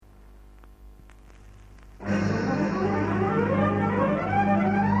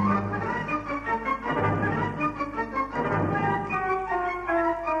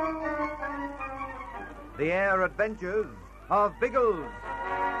rare adventures of Biggles.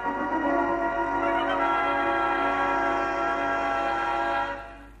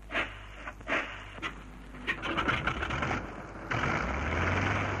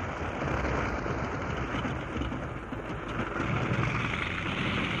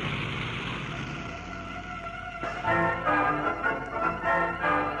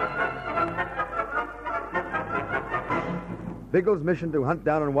 Biggles' mission to hunt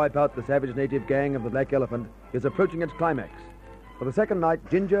down and wipe out the savage native gang of the Black Elephant is approaching its climax. For the second night,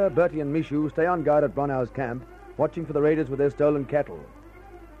 Ginger, Bertie, and Mishu stay on guard at Bronow's camp, watching for the raiders with their stolen cattle.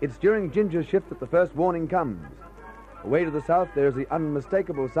 It's during Ginger's shift that the first warning comes. Away to the south, there is the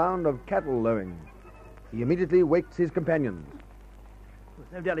unmistakable sound of cattle lowing. He immediately wakes his companions.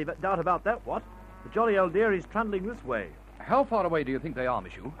 There's no doubt about that, what? The jolly old deer is trundling this way. How far away do you think they are,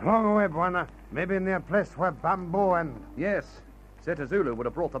 Mishu? Long away, Buana. Maybe near a place where bamboo and... Yes. Zeta Zulu would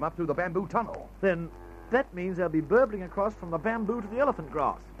have brought them up through the bamboo tunnel. Then that means they'll be burbling across from the bamboo to the elephant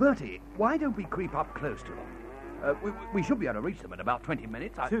grass. Bertie, why don't we creep up close to them? We should be able to reach them in about 20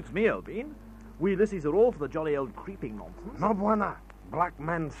 minutes. Suits me, old bean. We lissies are all for the jolly old creeping nonsense. No, Buana. Black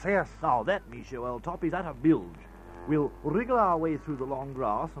men see us. Now that, Mishu, old top, is at a bilge. We'll wriggle our way through the long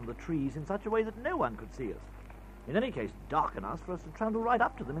grass and the trees in such a way that no one could see us. In any case, dark enough for us to trundle right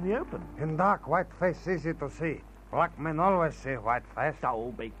up to them in the open. In dark, white face easy to see. Black men always see white face.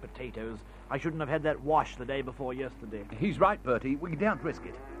 Oh, baked potatoes. I shouldn't have had that wash the day before yesterday. He's right, Bertie. We daren't risk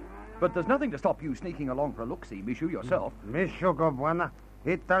it. But there's nothing to stop you sneaking along for a look-see, Mishu, yourself. Mishu go, Buana.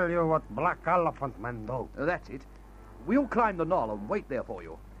 He tell you what black elephant men do. That's it. We'll climb the knoll and wait there for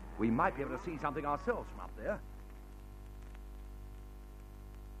you. We might be able to see something ourselves from up there.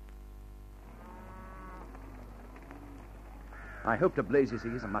 I hope the blazes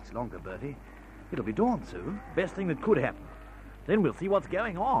isn't much longer, Bertie. It'll be dawn soon. Best thing that could happen. Then we'll see what's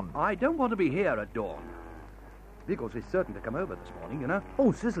going on. I don't want to be here at dawn. Biggles is certain to come over this morning, you know.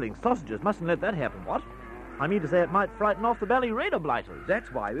 Oh, sizzling sausages. Mustn't let that happen, what? I mean to say it might frighten off the Bally Raider blighters.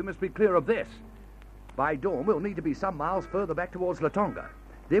 That's why we must be clear of this. By dawn, we'll need to be some miles further back towards Latonga.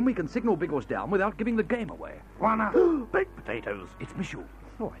 Then we can signal Biggles down without giving the game away. Buana. Baked potatoes. It's Mishu.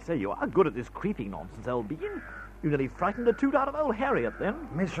 Oh, I say, you are good at this creeping nonsense, old bean. You nearly frightened a toot out of old Harriet, then.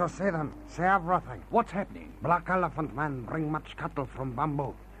 Mishu see them. See everything. What's happening? Black elephant man bring much cattle from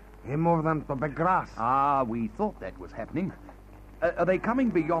bamboo. He move them to big grass. Ah, we thought that was happening. Are they coming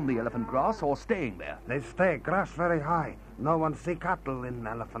beyond the elephant grass or staying there? They stay. Grass very high. No one see cattle in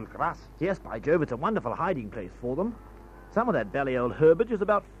elephant grass. Yes, by Jove, it's a wonderful hiding place for them. Some of that bally old herbage is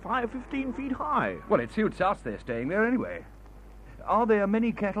about 15 feet high. Well, it suits us they're staying there anyway. Are there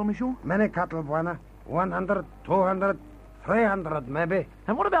many cattle, Mishu? Many cattle, Buana. 100, 200, 300 maybe.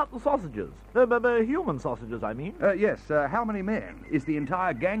 And what about the sausages? Human sausages, I mean. Yes, how many men? Is the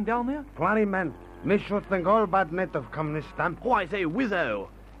entire gang down there? Plenty men. Mishu think all bad native come this time. Oh, I say, whizzo.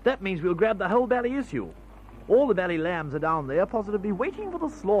 That means we'll grab the whole bally issue. All the bally lambs are down there, positively waiting for the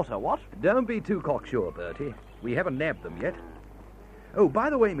slaughter, what? Don't be too cocksure, Bertie. We haven't nabbed them yet. Oh,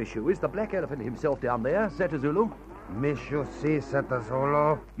 by the way, Mishu, is the black elephant himself down there, Zeta Zulu? Mishu see Zeta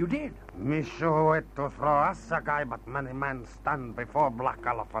Zulu. You did? Mishu wait to throw us a guy, but many men stand before black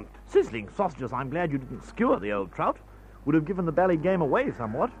elephant. Sizzling sausages, I'm glad you didn't skewer the old trout. Would have given the bally game away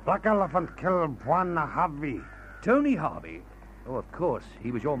somewhat. Black elephant killed Buana Harvey. Tony Harvey? Oh, of course.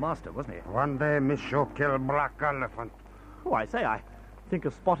 He was your master, wasn't he? One day Mishu killed black elephant. Oh, I say, I think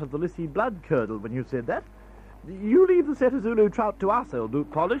a spot of the Lissy blood curdled when you said that. You leave the Zeta Zulu trout to us, old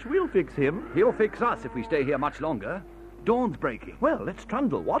boot polish. We'll fix him. He'll fix us if we stay here much longer. Dawn's breaking. Well, let's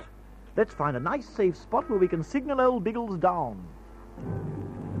trundle, what? Let's find a nice, safe spot where we can signal old Biggles down.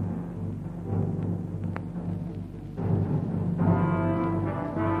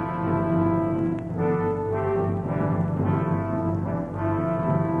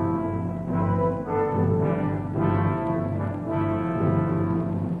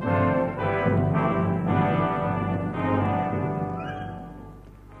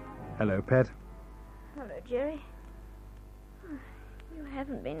 Hello, Pet. Hello, Jerry. You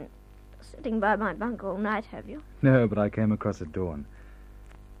haven't been sitting by my bunk all night, have you? No, but I came across at dawn.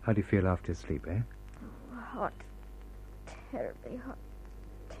 How do you feel after your sleep, eh? Hot. Terribly hot.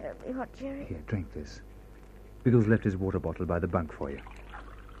 Terribly hot, Jerry. Here, drink this. Biggles left his water bottle by the bunk for you.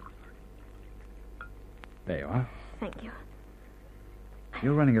 There you are. Thank you.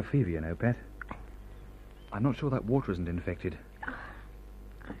 You're running a fever, you know, Pet. I'm not sure that water isn't infected.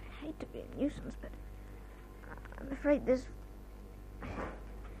 I hate to be a nuisance, but I'm afraid this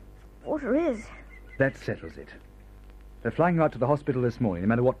water is. That settles it. They're flying you out to the hospital this morning, no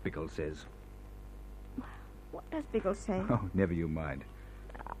matter what Biggles says. What does Biggles say? Oh, never you mind.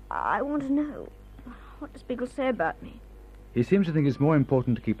 I want to know. What does Biggles say about me? He seems to think it's more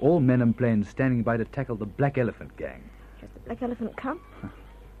important to keep all men and planes standing by to tackle the Black Elephant gang. Has the Black Elephant come?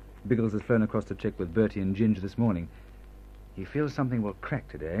 Biggles has flown across to check with Bertie and Ginger this morning. He feels something will crack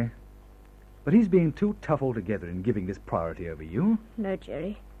today. But he's being too tough altogether in giving this priority over you. No,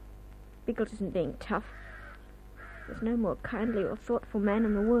 Jerry. Biggles isn't being tough. There's no more kindly or thoughtful man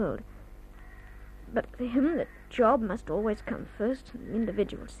in the world. But for him, the job must always come first and the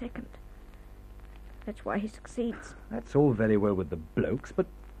individual second. That's why he succeeds. That's all very well with the blokes, but...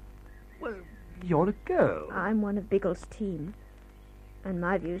 Well, you're a girl. I'm one of Biggles' team, and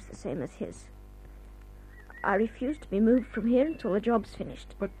my view's the same as his. I refuse to be moved from here until the job's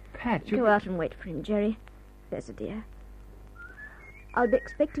finished. But, Pat, you... Go out and wait for him, Jerry. There's a dear. I'll be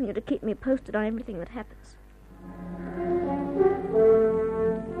expecting you to keep me posted on everything that happens.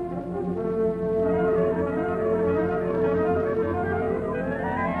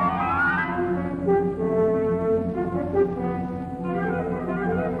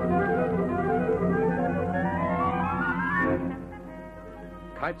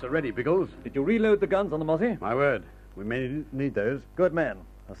 Kites are ready, Biggles. Did you reload the guns on the Mozzie? My word. We may need those. Good man.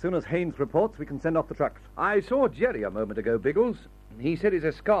 As soon as Haynes reports, we can send off the trucks. I saw Jerry a moment ago, Biggles. He said his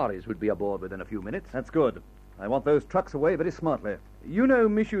Ascaris would be aboard within a few minutes. That's good. I want those trucks away very smartly. You know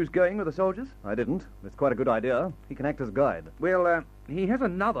Mishu's going with the soldiers? I didn't. It's quite a good idea. He can act as guide. Well, he has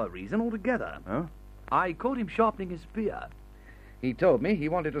another reason altogether. Huh? I caught him sharpening his spear. He told me he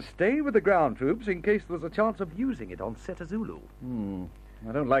wanted to stay with the ground troops in case there was a chance of using it on Setazulu.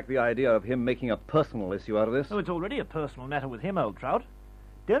 I don't like the idea of him making a personal issue out of this. Oh, it's already a personal matter with him, old trout.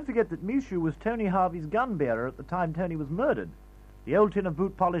 Don't forget that Mishu was Tony Harvey's gun bearer at the time Tony was murdered. The old tin of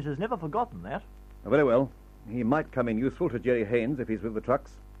boot polish has never forgotten that. Very well. He might come in useful to Jerry Haynes if he's with the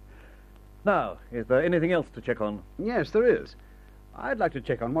trucks. Now, is there anything else to check on? Yes, there is. I'd like to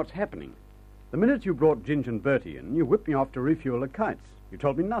check on what's happening. The minute you brought Ginger and Bertie in, you whipped me off to refuel the kites. You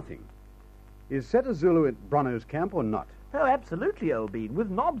told me nothing. Is Setazulu at Bronno's camp or not? Oh, absolutely, old bean, with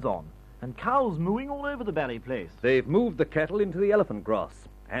knobs on. And cows mooing all over the bally place. They've moved the cattle into the elephant grass,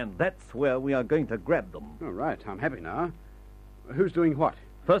 and that's where we are going to grab them. Oh, right. I'm happy now. Who's doing what?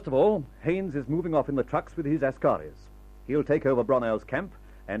 First of all, Haynes is moving off in the trucks with his Ascaris. He'll take over Bronno's camp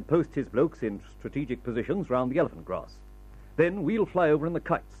and post his blokes in strategic positions round the elephant grass. Then we'll fly over in the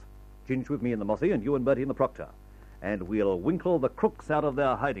kites. Ginge with me in the Mossy and you and Bertie in the Proctor. And we'll winkle the crooks out of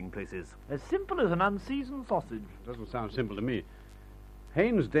their hiding places. As simple as an unseasoned sausage. Doesn't sound simple to me.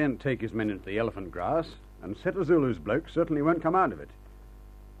 Haynes daren't take his men into the elephant grass, and Setazulu's blokes certainly won't come out of it.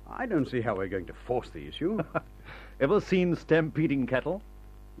 I don't see how we're going to force the issue. Ever seen stampeding cattle?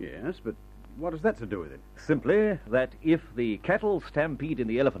 Yes, but what has that to do with it? Simply that if the cattle stampede in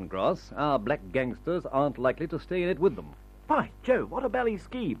the elephant grass, our black gangsters aren't likely to stay in it with them. By Jove, what a bally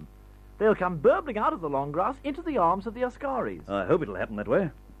scheme. They'll come burbling out of the long grass into the arms of the Ascaris. I hope it'll happen that way.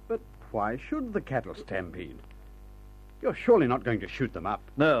 But why should the cattle stampede? You're surely not going to shoot them up.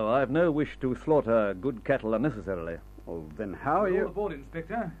 No, I've no wish to slaughter good cattle unnecessarily. Well, then how are All you... aboard,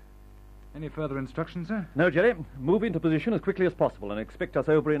 Inspector. Any further instructions, sir? No, Jerry. Move into position as quickly as possible and expect us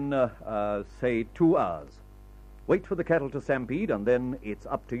over in, say, 2 hours. Wait for the cattle to stampede, and then it's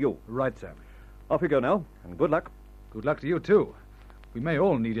up to you. Right, sir. Off you go now, and good luck. Good luck to you, too. We may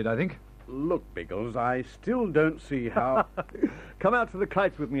all need it, I think. Look, Biggles, I still don't see how... Come out to the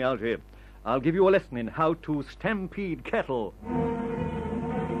kites with me, Algy. I'll give you a lesson in how to stampede cattle.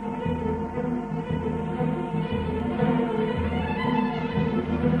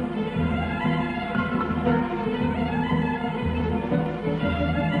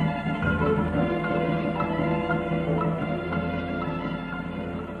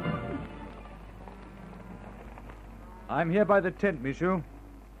 I'm here by the tent, Mishu.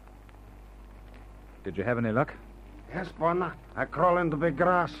 Did you have any luck? Yes, Bona. I crawl into the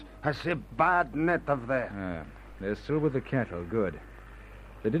grass. I see bad net of there. They're still with the cattle. Good.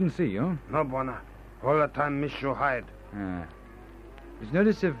 They didn't see you? No, Bona. All the time Mishu hide. Did you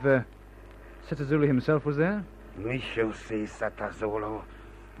notice if Setazulu himself was there? Mishu see Setazulu.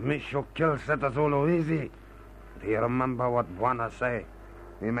 Mishu kill Setazulu easy. Do you remember what Bona say?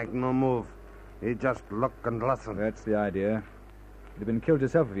 He make no move. He just look and listen. That's the idea. You'd have been killed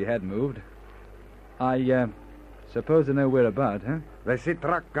yourself if you had moved. I suppose they know we're about, huh? They see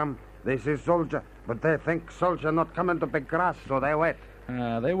truck come. They see soldier. But they think soldier not coming to big grass, so they wait.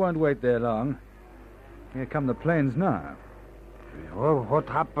 They won't wait there long. Here come the planes now. Oh, what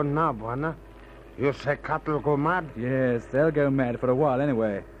happened now, Bona? You say cattle go mad? Yes, they'll go mad for a while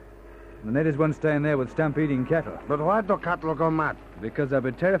anyway. The natives won't stay in there with stampeding cattle. But why do cattle go mad? Because they'll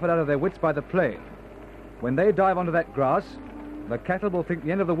be terrified out of their wits by the plane. When they dive onto that grass, the cattle will think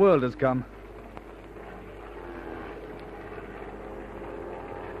the end of the world has come.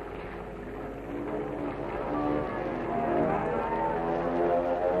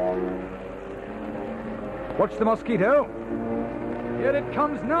 Watch the mosquito. Here it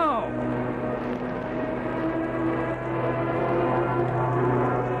comes now.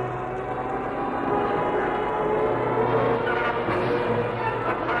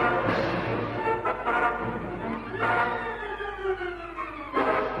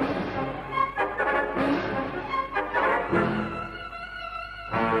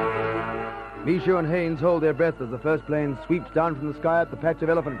 Michaud and Haynes hold their breath as the first plane sweeps down from the sky at the patch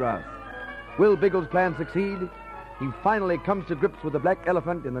of elephant grass. Will Biggles' plan succeed? He finally comes to grips with the black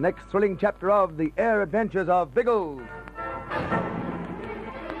elephant in the next thrilling chapter of The Air Adventures of Biggles.